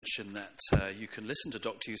mention that you can listen to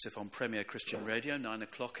Dr. Youssef on Premier Christian Radio, 9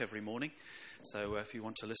 o'clock every morning. So if you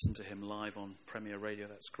want to listen to him live on Premier Radio,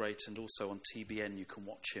 that's great. And also on TBN, you can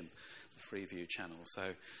watch him, the Freeview channel.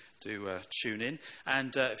 So do tune in.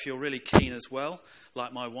 And if you're really keen as well,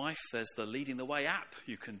 like my wife, there's the Leading the Way app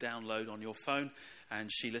you can download on your phone. And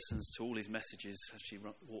she listens to all his messages as she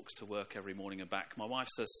walks to work every morning and back. My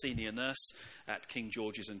wife's a senior nurse at King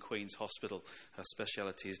George's and Queen's Hospital. Her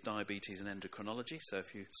speciality is diabetes and endocrinology. So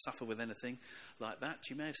if you suffer with anything like that,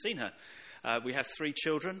 you may have seen her. We have 3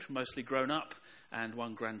 children, mostly grown up, and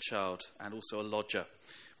 1 grandchild, and also a lodger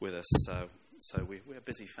with us. So we're a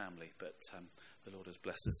busy family, but the Lord has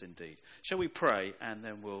blessed us indeed. Shall we pray, and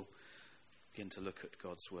then we'll begin to look at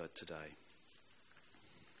God's word today.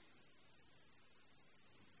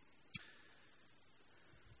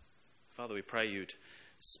 Father, we pray you'd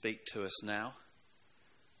speak to us now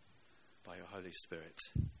by your Holy Spirit.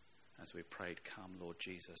 As we prayed, come, Lord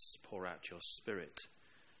Jesus, pour out your Spirit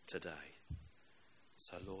today.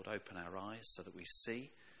 So, Lord, open our eyes so that we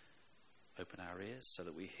see, open our ears so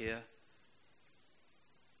that we hear,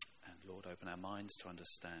 and, Lord, open our minds to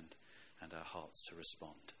understand and our hearts to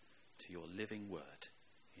respond to your living word.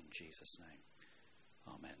 In Jesus'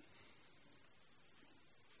 name, amen.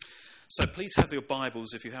 So please have your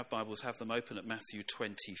Bibles. If you have Bibles, have them open at Matthew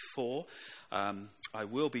 24. I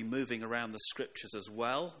will be moving around the scriptures as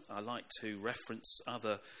well. I like to reference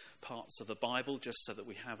other parts of the Bible just so that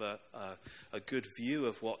we have a good view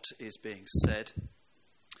of what is being said.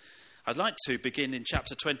 I'd like to begin in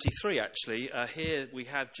chapter 23, actually. Here we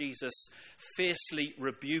have Jesus fiercely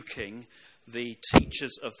rebuking the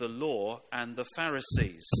teachers of the law and the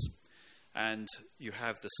Pharisees. And you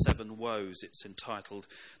have the 7 woes, it's entitled.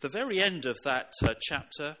 The very end of that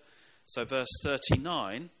chapter, so verse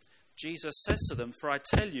 39, Jesus says to them, "For I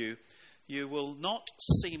tell you, you will not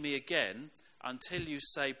see me again until you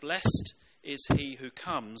say, 'Blessed is he who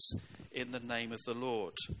comes in the name of the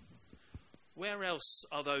Lord.'" Where else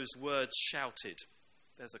are those words shouted?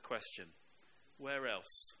 There's a question. Where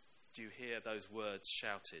else do you hear those words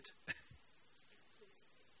shouted?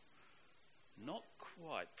 Not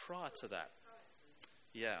quite. Prior to that.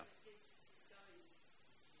 Yeah.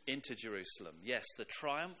 Into Jerusalem. Yes, the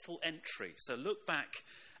triumphal entry. So look back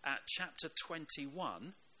at chapter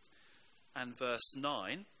 21 and verse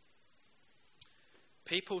 9.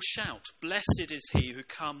 People shout, "Blessed is he who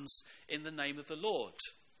comes in the name of the Lord."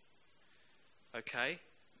 Okay?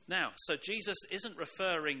 Now, so Jesus isn't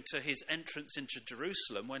referring to his entrance into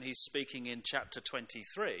Jerusalem when he's speaking in chapter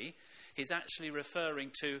 23. He's actually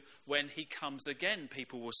referring to when he comes again.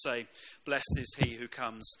 People will say, "Blessed is he who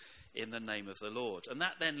comes in the name of the Lord." And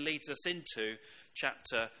that then leads us into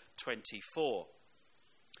chapter 24.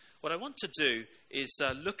 What I want to do is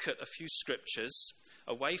look at a few scriptures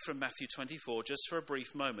away from Matthew 24 just for a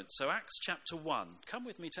brief moment. So Acts chapter 1. Come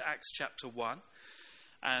with me to Acts chapter 1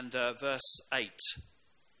 and verse 8.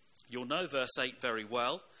 You'll know verse 8 very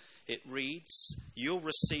well. It reads, "You'll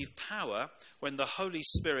receive power when the Holy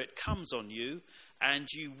Spirit comes on you, and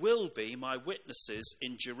you will be my witnesses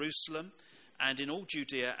in Jerusalem and in all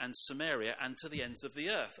Judea and Samaria and to the ends of the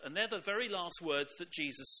earth." And they're the very last words that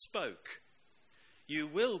Jesus spoke. You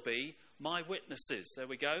will be my witnesses. There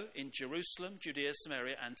we go. In Jerusalem, Judea,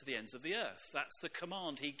 Samaria and to the ends of the earth. That's the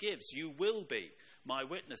command he gives. You will be my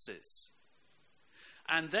witnesses.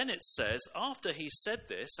 And then it says, after he said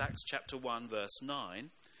this, Acts chapter 1 verse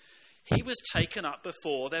 9, he was taken up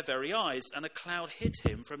before their very eyes, and a cloud hid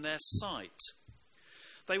him from their sight.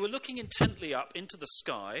 They were looking intently up into the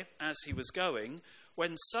sky as he was going,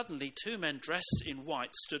 when suddenly 2 men dressed in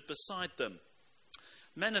white stood beside them.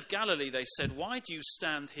 "Men of Galilee," they said, "why do you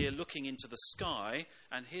stand here looking into the sky?"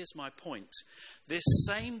 And here's my point. "This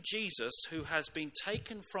same Jesus who has been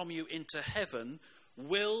taken from you into heaven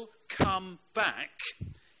will come back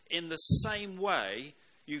in the same way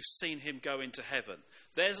you've seen him go into heaven."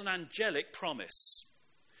 There's an angelic promise.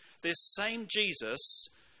 This same Jesus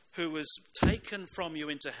who was taken from you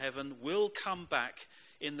into heaven will come back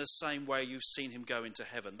in the same way you've seen him go into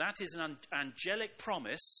heaven. That is an angelic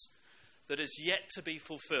promise that is yet to be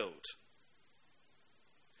fulfilled.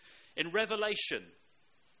 In Revelation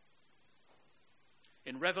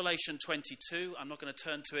 22, I'm not going to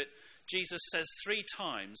turn to it, Jesus says 3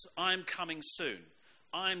 times, "I'm coming soon.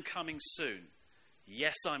 I'm coming soon.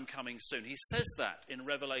 Yes, I'm coming soon." He says that in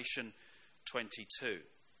Revelation 22.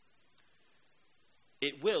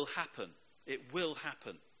 It will happen. It will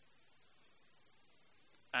happen.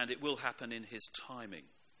 And it will happen in his timing.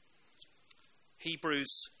 Hebrews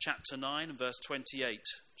chapter 9 and verse 28,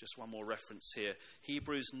 just one more reference here.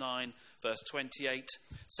 Hebrews 9 verse 28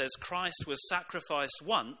 says, Christ was sacrificed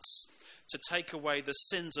once to take away the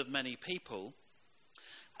sins of many people,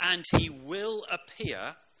 and he will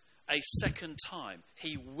appear a second time.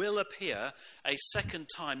 He will appear a second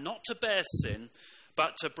time, not to bear sin,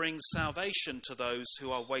 but to bring salvation to those who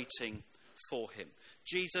are waiting for him.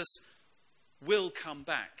 Jesus will come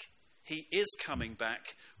back. He is coming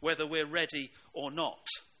back, whether we're ready or not.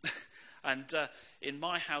 And in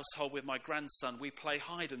my household with my grandson, we play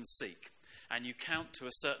hide and seek. And you count to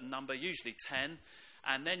a certain number, usually 10,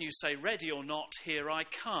 and then you say, ready or not, here I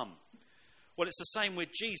come. Well, it's the same with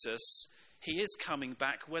Jesus. He is coming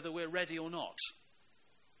back, whether we're ready or not.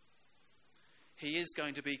 He is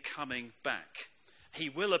going to be coming back. He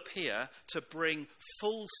will appear to bring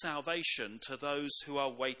full salvation to those who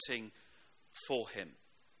are waiting for him.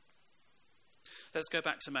 Let's go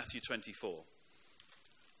back to Matthew 24.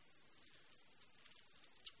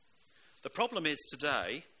 The problem is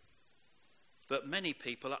today that many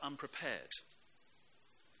people are unprepared.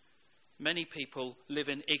 Many people live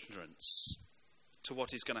in ignorance to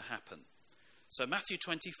what is going to happen. So Matthew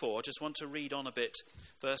 24, I just want to read on a bit,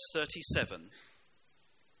 verse 37,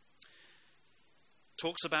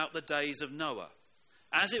 talks about the days of Noah.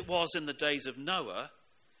 As it was in the days of Noah,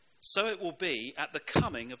 so it will be at the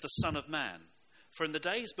coming of the Son of Man. For in the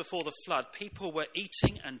days before the flood, people were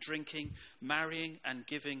eating and drinking, marrying and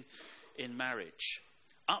giving in marriage,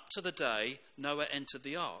 up to the day Noah entered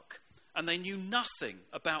the ark. And they knew nothing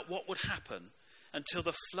about what would happen until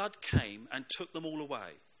the flood came and took them all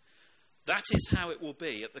away. That is how it will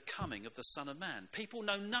be at the coming of the Son of Man. People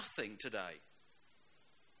know nothing today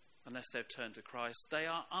unless they've turned to Christ. They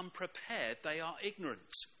are unprepared, they are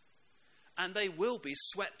ignorant, and they will be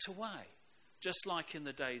swept away, just like in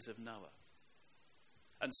the days of Noah.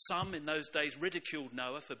 And some in those days ridiculed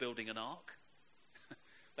Noah for building an ark.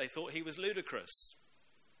 They thought he was ludicrous.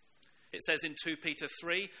 It says in 2 Peter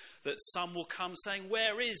 3 that some will come saying,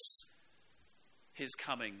 where is his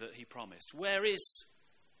coming that he promised? Where is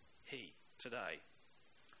he today?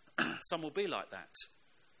 Some will be like that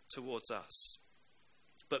towards us.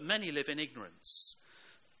 But many live in ignorance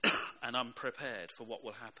and unprepared for what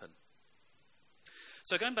will happen.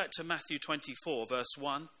 So going back to Matthew 24, verse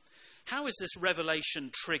 1, how is this revelation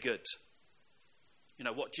triggered? You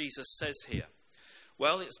know, what Jesus says here.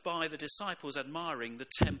 Well, it's by the disciples admiring the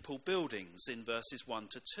temple buildings in verses 1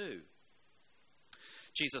 to 2.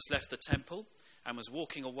 Jesus left the temple and was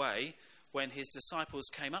walking away when his disciples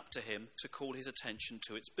came up to him to call his attention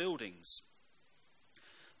to its buildings.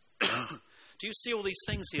 Do you see all these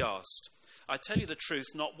things, he asked? I tell you the truth,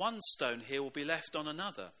 not one stone here will be left on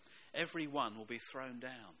another. Every one will be thrown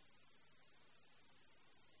down.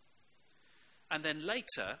 And then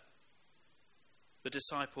later, the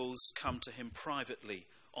disciples come to him privately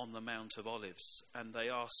on the Mount of Olives, and they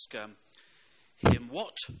ask him,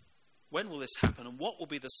 when will this happen, and what will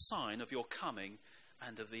be the sign of your coming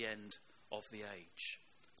and of the end of the age?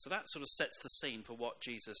 So that sort of sets the scene for what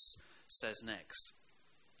Jesus says next.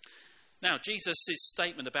 Now, Jesus'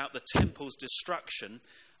 statement about the temple's destruction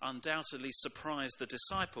undoubtedly surprised the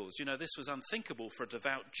disciples. You know, this was unthinkable for a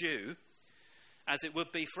devout Jew, as it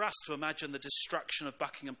would be for us to imagine the destruction of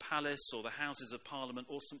Buckingham Palace or the Houses of Parliament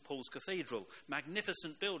or St. Paul's Cathedral,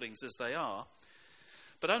 magnificent buildings as they are,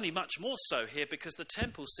 but only much more so here because the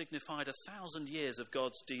temple signified 1,000 years of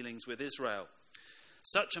God's dealings with Israel.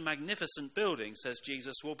 Such a magnificent building, says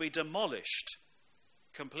Jesus, will be demolished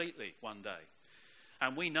completely one day.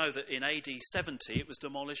 And we know that in AD 70 it was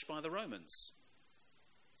demolished by the Romans.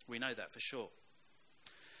 We know that for sure.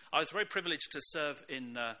 I was very privileged to serve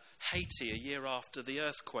in Haiti a year after the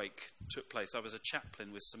earthquake took place. I was a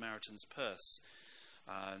chaplain with Samaritan's Purse,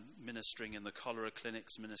 ministering in the cholera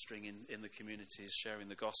clinics, ministering in the communities, sharing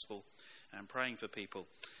the gospel and praying for people.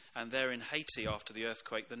 And there in Haiti after the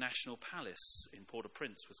earthquake, the National Palace in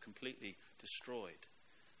Port-au-Prince was completely destroyed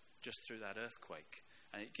just through that earthquake.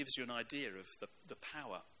 And it gives you an idea of the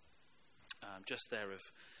power just there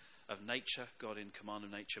of nature, God in command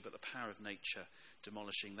of nature, but the power of nature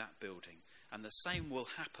demolishing that building. And the same will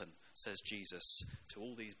happen, says Jesus, to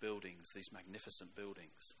all these buildings, these magnificent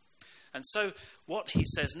buildings. And so what he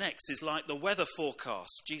says next is like the weather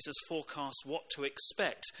forecast. Jesus forecasts what to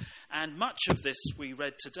expect. And much of this we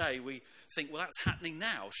read today, we think, well, that's happening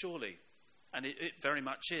now, surely. And it very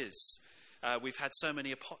much is. We've had so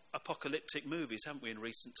many apocalyptic movies, haven't we, in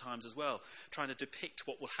recent times as well, trying to depict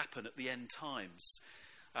what will happen at the end times.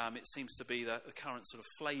 It seems to be the current sort of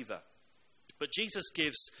flavour. But Jesus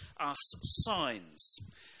gives us signs.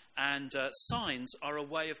 And signs are a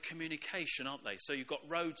way of communication, aren't they? So you've got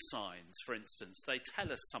road signs, for instance. They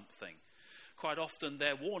tell us something. Quite often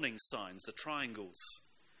they're warning signs, the triangles.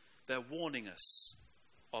 They're warning us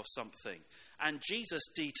of something. And Jesus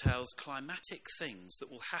details climatic things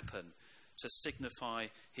that will happen to signify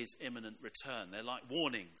his imminent return. They're like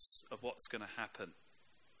warnings of what's going to happen.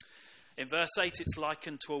 In verse 8, it's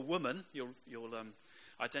likened to a woman. You'll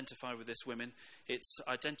identify with this woman. It's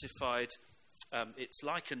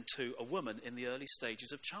likened to a woman in the early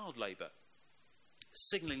stages of child labour,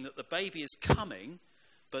 signalling that the baby is coming,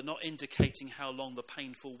 but not indicating how long the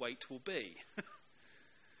painful wait will be.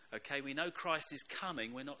 Okay, we know Christ is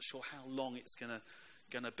coming. We're not sure how long it's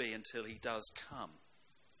going to be until he does come.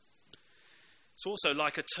 It's also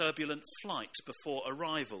like a turbulent flight before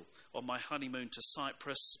arrival. On my honeymoon to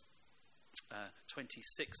Cyprus,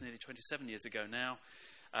 26, nearly 27 years ago now,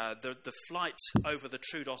 the flight over the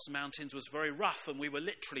Troodos Mountains was very rough, and we were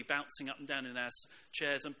literally bouncing up and down in our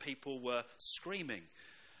chairs, and people were screaming.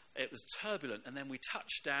 It was turbulent, and then we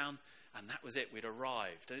touched down, and that was it. We'd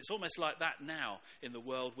arrived. And it's almost like that now in the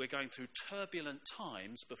world. We're going through turbulent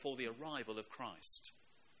times before the arrival of Christ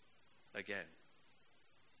again.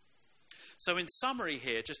 So in summary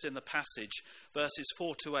here, just in the passage, verses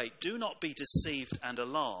 4 to 8, do not be deceived and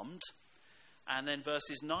alarmed. And then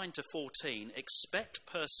verses 9 to 14, expect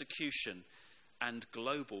persecution and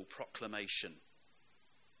global proclamation.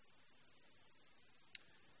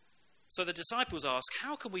 So the disciples ask,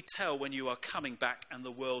 how can we tell when you are coming back and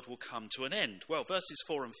the world will come to an end? Well, verses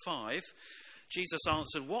 4 and 5, Jesus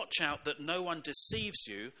answered, watch out that no one deceives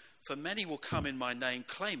you, for many will come in my name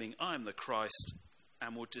claiming I am the Christ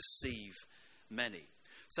and will deceive many.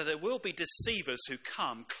 So there will be deceivers who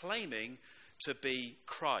come claiming to be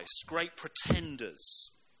Christ, great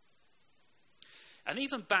pretenders. And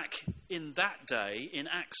even back in that day, in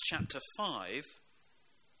Acts chapter 5,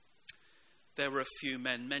 there were a few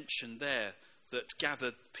men mentioned there that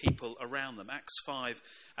gathered people around them. Acts 5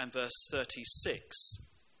 and verse 36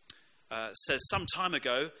 says, some time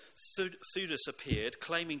ago, Theudas appeared,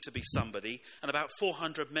 claiming to be somebody, and about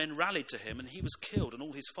 400 men rallied to him, and he was killed, and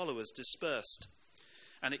all his followers dispersed.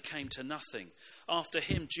 And it came to nothing. After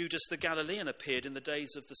him, Judas the Galilean appeared in the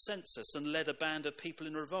days of the census and led a band of people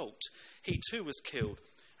in revolt. He too was killed,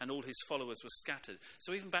 and all his followers were scattered.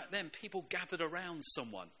 So even back then, people gathered around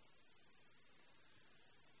someone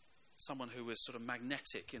who was sort of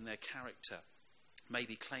magnetic in their character,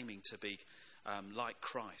 maybe claiming to be like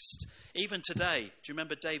Christ. Even today, do you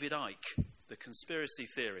remember David Icke, the conspiracy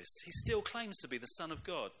theorist? He still claims to be the Son of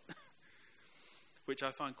God, which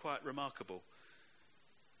I find quite remarkable.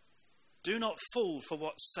 Do not fall for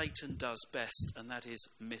what Satan does best, and that is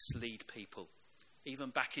mislead people.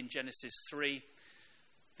 Even back in Genesis 3,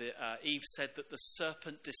 Eve said that the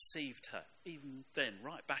serpent deceived her. Even then,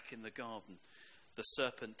 right back in the garden, the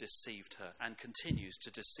serpent deceived her and continues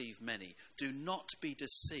to deceive many. Do not be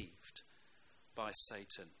deceived by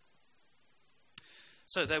Satan.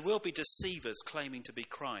 So there will be deceivers claiming to be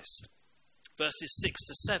Christ. Verses 6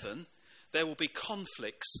 to 7, there will be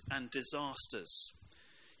conflicts and disasters.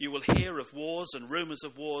 You will hear of wars and rumours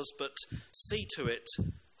of wars, but see to it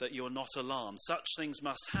that you are not alarmed. Such things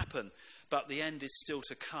must happen, but the end is still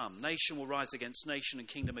to come. Nation will rise against nation and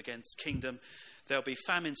kingdom against kingdom. There'll be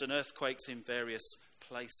famines and earthquakes in various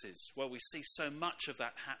places. Well, we see so much of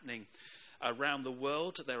that happening around the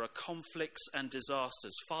world. There are conflicts and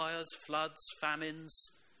disasters, fires, floods, famines,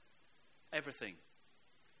 everything.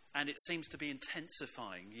 And it seems to be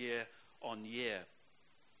intensifying year on year.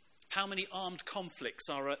 How many armed conflicts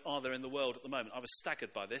are there in the world at the moment? I was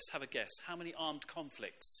staggered by this. Have a guess. How many armed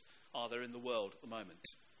conflicts are there in the world at the moment?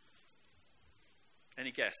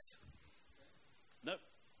 Any guess? No?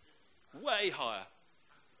 Way higher.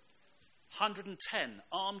 110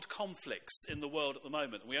 armed conflicts in the world at the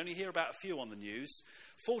moment. We only hear about a few on the news.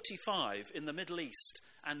 45 in the Middle East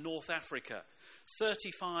and North Africa.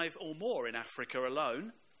 35 or more in Africa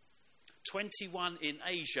alone. 21 in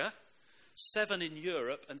Asia. 7 in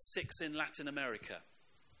Europe and 6 in Latin America.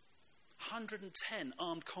 110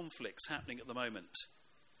 armed conflicts happening at the moment.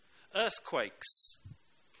 Earthquakes.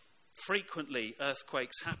 Frequently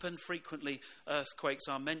earthquakes happen. Frequently earthquakes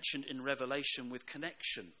are mentioned in Revelation with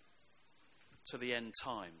connection to the end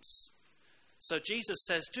times. So Jesus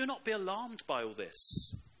says, do not be alarmed by all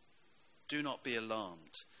this. Do not be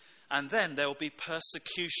alarmed. And then there will be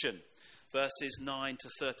persecution. Verses 9 to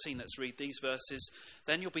 13, let's read these verses.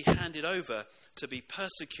 Then you'll be handed over to be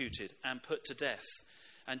persecuted and put to death,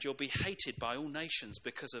 and you'll be hated by all nations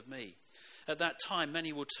because of me. At that time,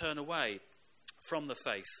 many will turn away from the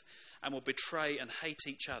faith and will betray and hate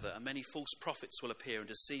each other, and many false prophets will appear and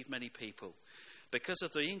deceive many people. Because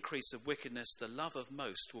of the increase of wickedness, the love of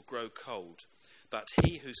most will grow cold, but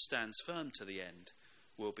he who stands firm to the end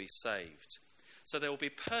will be saved. So there will be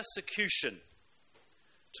persecution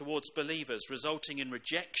towards believers, resulting in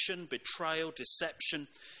rejection, betrayal, deception,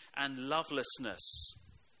 and lovelessness.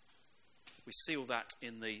 We see all that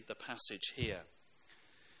in the passage here.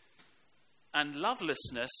 And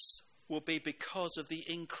lovelessness will be because of the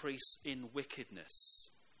increase in wickedness.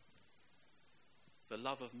 The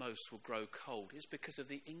love of most will grow cold. It's because of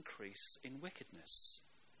the increase in wickedness.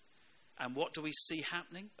 And what do we see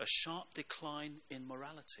happening? A sharp decline in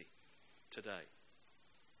morality today.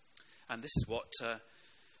 And this is what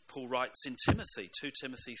Paul writes in Timothy, 2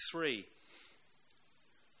 Timothy 3.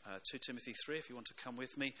 2 Timothy 3, if you want to come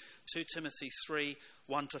with me. 2 Timothy 3,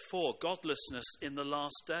 1-4. Godlessness in the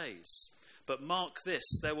last days. But mark this,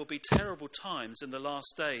 there will be terrible times in the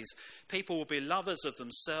last days. People will be lovers of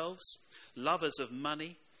themselves, lovers of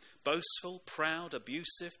money, boastful, proud,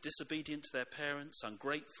 abusive, disobedient to their parents,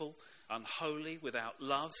 ungrateful, unholy, without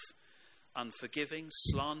love, unforgiving,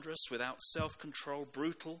 slanderous, without self-control,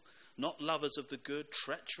 brutal, not lovers of the good,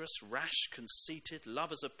 treacherous, rash, conceited,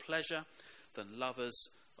 lovers of pleasure than lovers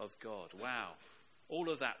of God. Wow. All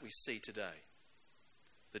of that we see today.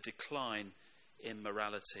 The decline in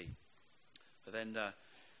morality. But then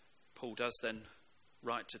Paul does then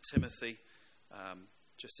write to Timothy,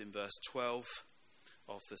 just in verse 12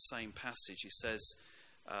 of the same passage. He says,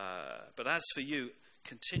 but as for you,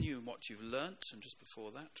 continue in what you've learnt. And just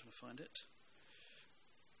before that, trying to find it.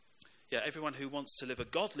 Yeah, everyone who wants to live a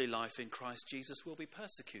godly life in Christ Jesus will be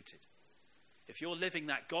persecuted. If you're living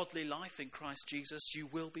that godly life in Christ Jesus, you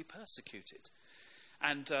will be persecuted.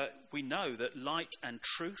 And we know that light and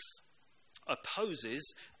truth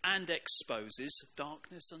opposes and exposes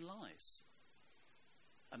darkness and lies.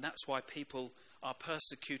 And that's why people are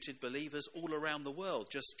persecuted believers all around the world.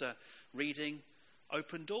 Just reading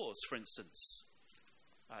Open Doors, for instance.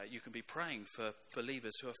 You can be praying for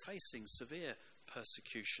believers who are facing severe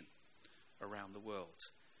persecution around the world.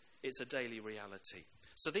 It's a daily reality.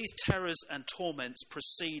 So these terrors and torments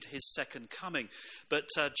precede his second coming. But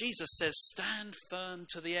Jesus says, stand firm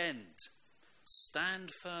to the end.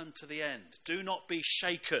 Stand firm to the end. Do not be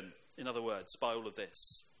shaken, in other words, by all of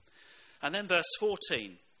this. And then verse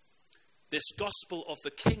 14. This gospel of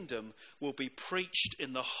the kingdom will be preached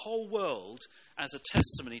in the whole world as a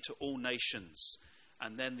testimony to all nations.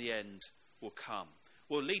 And then the end will come.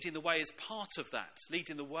 Well, leading the way is part of that.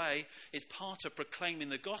 Leading the way is part of proclaiming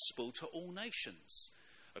the gospel to all nations.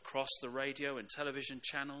 Across the radio and television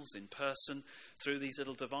channels, in person, through these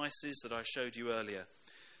little devices that I showed you earlier.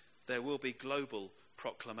 There will be global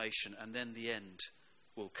proclamation, and then the end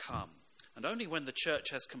will come. And only when the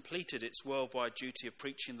church has completed its worldwide duty of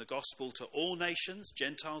preaching the gospel to all nations,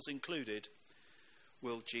 Gentiles included,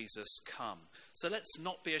 will Jesus come. So let's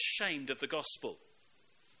not be ashamed of the gospel.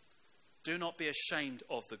 Do not be ashamed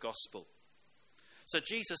of the gospel. So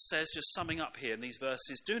Jesus says, just summing up here in these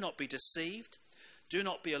verses, do not be deceived, do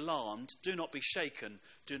not be alarmed, do not be shaken,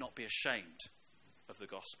 do not be ashamed of the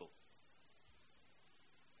gospel.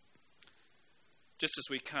 Just as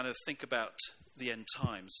we kind of think about the end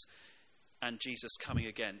times and Jesus coming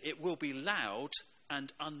again, it will be loud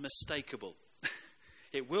and unmistakable.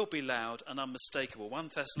 It will be loud and unmistakable.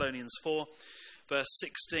 1 Thessalonians 4 verse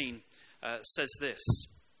 16 says this.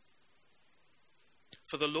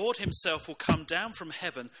 For the Lord himself will come down from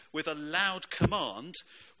heaven with a loud command,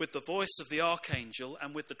 with the voice of the archangel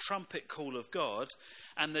and with the trumpet call of God,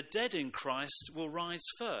 and the dead in Christ will rise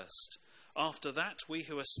first. After that, we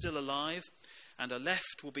who are still alive and are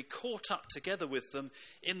left will be caught up together with them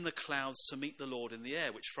in the clouds to meet the Lord in the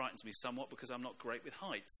air, which frightens me somewhat because I'm not great with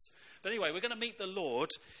heights. But anyway, we're going to meet the Lord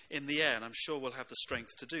in the air, and I'm sure we'll have the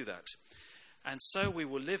strength to do that. And so we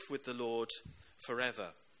will live with the Lord forever.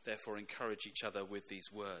 Therefore, encourage each other with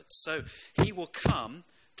these words. So he will come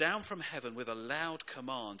down from heaven with a loud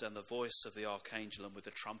command and the voice of the archangel and with the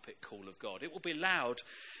trumpet call of God. It will be loud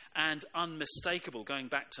and unmistakable. Going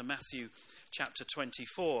back to Matthew chapter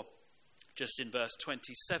 24, just in verse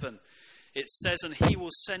 27, it says, and he will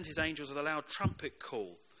send his angels with a loud trumpet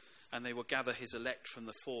call, and they will gather his elect from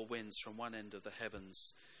the four winds, from one end of the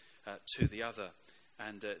heavens to the other.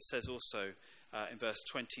 And it says also in verse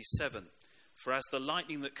 27, for as the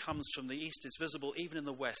lightning that comes from the east is visible even in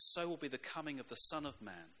the west, so will be the coming of the Son of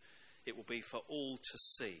Man. It will be for all to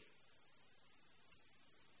see.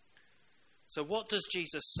 So what does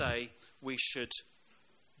Jesus say we should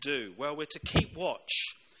do? Well, we're to keep watch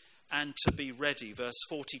and to be ready. Verse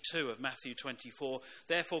 42 of Matthew 24.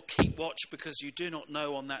 Therefore keep watch, because you do not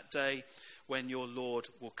know on that day when your Lord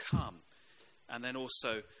will come. And then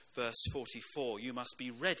also verse 44, you must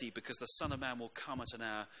be ready because the Son of Man will come at an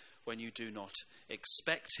hour when you do not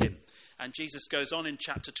expect him. And Jesus goes on in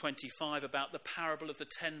chapter 25 about the parable of the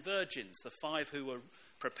 10 virgins, the 5 who were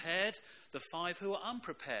prepared, the 5 who were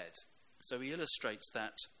unprepared. So he illustrates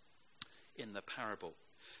that in the parable.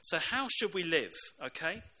 So how should we live?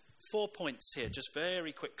 Okay, 4 points here, just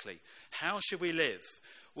very quickly. How should we live?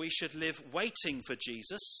 We should live waiting for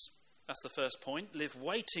Jesus. That's the first point. Live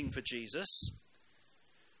waiting for Jesus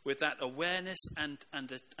with that awareness and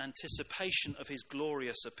anticipation of his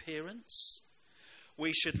glorious appearance.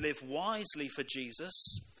 We should live wisely for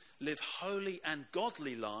Jesus. Live holy and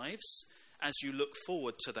godly lives as you look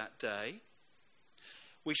forward to that day.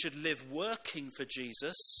 We should live working for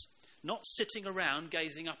Jesus, not sitting around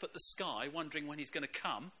gazing up at the sky, wondering when he's going to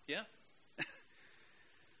come. Yeah?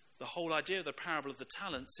 The whole idea of the parable of the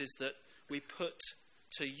talents is that we put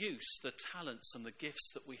to use the talents and the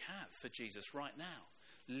gifts that we have for Jesus right now.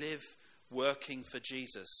 Live working for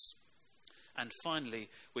Jesus. And finally,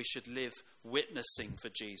 we should live witnessing for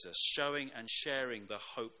Jesus, showing and sharing the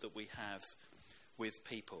hope that we have with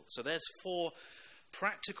people. So there's 4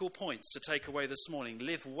 practical points to take away this morning.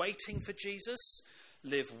 Live waiting for Jesus.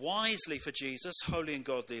 Live wisely for Jesus, holy and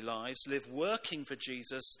godly lives. Live working for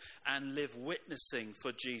Jesus, and live witnessing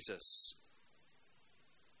for Jesus.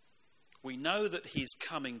 We know that he's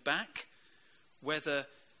coming back, whether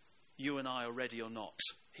you and I are ready or not.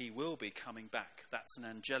 He will be coming back. That's an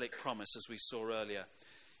angelic promise, as we saw earlier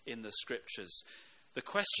in the scriptures. The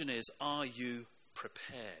question is, are you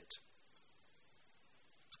prepared?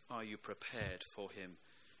 Are you prepared for him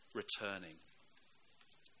returning?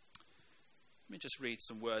 Let me just read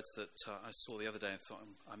some words that I saw the other day and thought,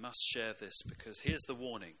 I must share this, because here's the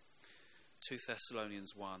warning. 2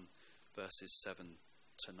 Thessalonians 1, verses 7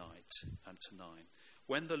 to 9.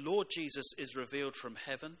 When the Lord Jesus is revealed from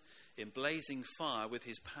heaven in blazing fire with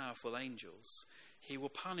his powerful angels, he will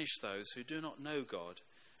punish those who do not know God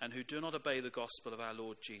and who do not obey the gospel of our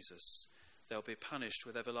Lord Jesus. They'll be punished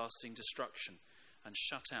with everlasting destruction and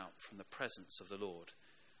shut out from the presence of the Lord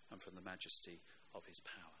and from the majesty of his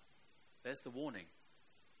power. There's the warning.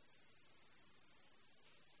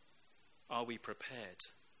 Are we prepared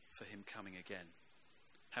for him coming again?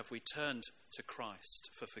 Have we turned to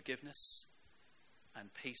Christ for forgiveness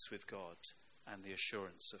and peace with God and the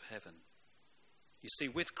assurance of heaven? You see,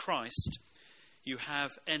 with Christ, you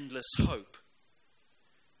have endless hope.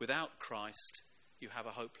 Without Christ, you have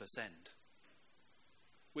a hopeless end.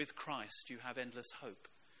 With Christ, you have endless hope.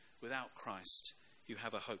 Without Christ, you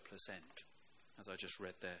have a hopeless end, as I just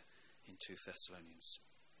read there in 2 Thessalonians.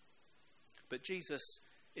 But Jesus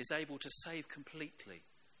is able to save completely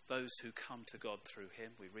those who come to God through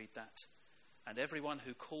him. We read that. And everyone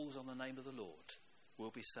who calls on the name of the Lord will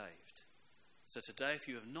be saved. So today, if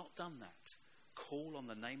you have not done that, call on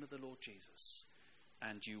the name of the Lord Jesus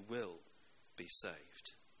and you will be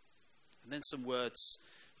saved. And then some words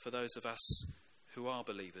for those of us who are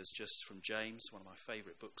believers, just from James, one of my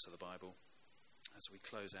favourite books of the Bible, as we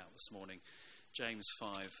close out this morning. James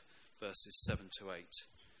 5, verses 7 to 8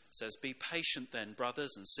 says, "Be patient then,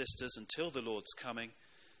 brothers and sisters, until the Lord's coming.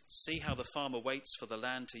 See how the farmer waits for the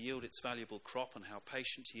land to yield its valuable crop, and how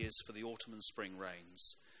patient he is for the autumn and spring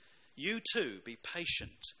rains. You too be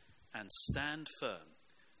patient and stand firm,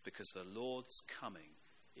 because the Lord's coming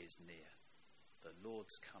is near." The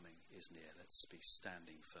Lord's coming is near. Let's be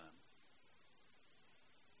standing firm.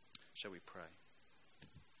 Shall we pray?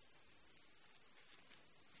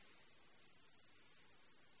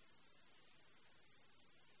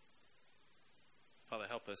 Father,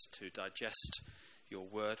 help us to digest your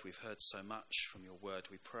word. We've heard so much from your word.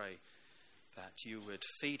 We pray that you would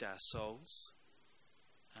feed our souls,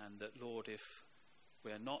 and that, Lord, if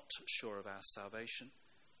we are not sure of our salvation,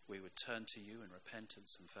 we would turn to you in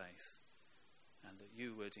repentance and faith, and that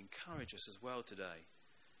you would encourage us as well today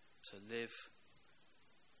to live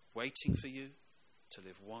waiting for you, to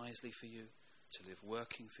live wisely for you, to live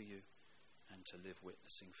working for you, and to live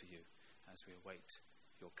witnessing for you as we await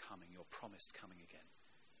your coming, your promised coming again.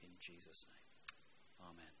 In Jesus' name,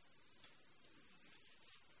 amen.